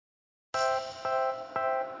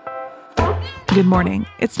Good morning.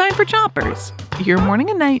 It's time for Chompers, your morning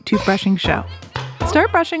and night toothbrushing show. Start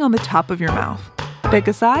brushing on the top of your mouth. Pick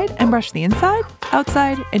a side and brush the inside,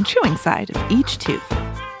 outside, and chewing side of each tooth.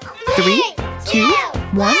 3, 2,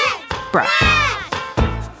 1, brush.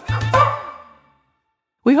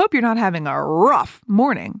 We hope you're not having a rough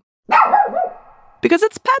morning, because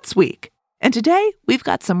it's Pets Week, and today we've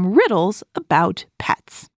got some riddles about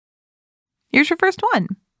pets. Here's your first one.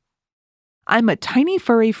 I'm a tiny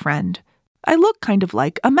furry friend. I look kind of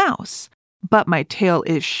like a mouse, but my tail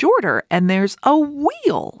is shorter and there's a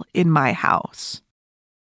wheel in my house.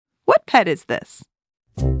 What pet is this?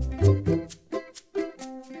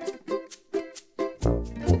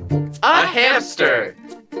 A hamster!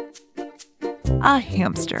 A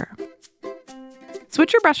hamster.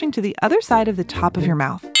 Switch your brushing to the other side of the top of your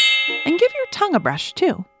mouth and give your tongue a brush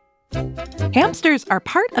too. Hamsters are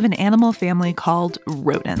part of an animal family called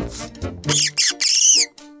rodents.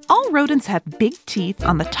 All rodents have big teeth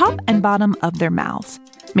on the top and bottom of their mouths,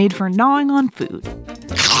 made for gnawing on food.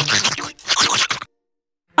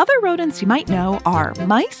 Other rodents you might know are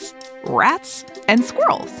mice, rats, and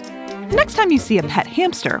squirrels. Next time you see a pet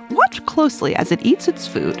hamster, watch closely as it eats its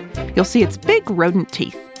food. You'll see its big rodent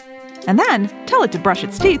teeth. And then tell it to brush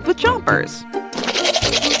its teeth with Chompers.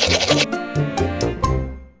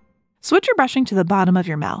 Switch your brushing to the bottom of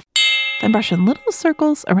your mouth, then brush in little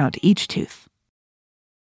circles around each tooth.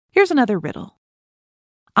 Here's another riddle.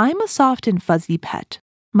 I'm a soft and fuzzy pet.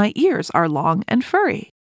 My ears are long and furry.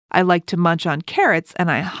 I like to munch on carrots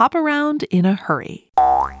and I hop around in a hurry.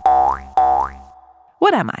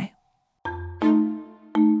 What am I?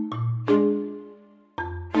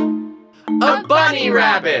 A bunny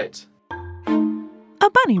rabbit! A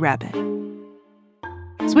bunny rabbit.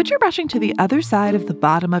 Switch your brushing to the other side of the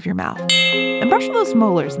bottom of your mouth and brush those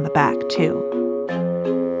molars in the back too.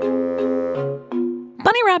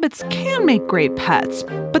 Bunny rabbits can make great pets,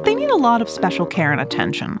 but they need a lot of special care and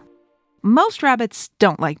attention. Most rabbits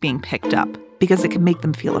don't like being picked up because it can make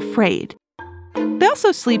them feel afraid. They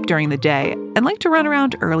also sleep during the day and like to run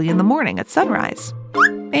around early in the morning at sunrise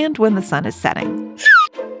and when the sun is setting.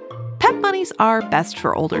 Pet bunnies are best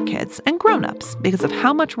for older kids and grown-ups because of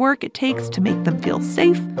how much work it takes to make them feel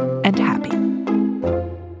safe and happy.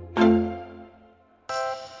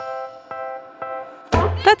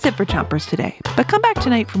 That's it for Chompers today, but come back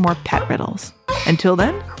tonight for more pet riddles. Until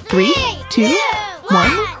then, 3, 2,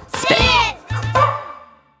 1, spit!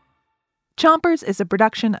 Chompers is a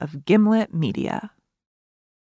production of Gimlet Media.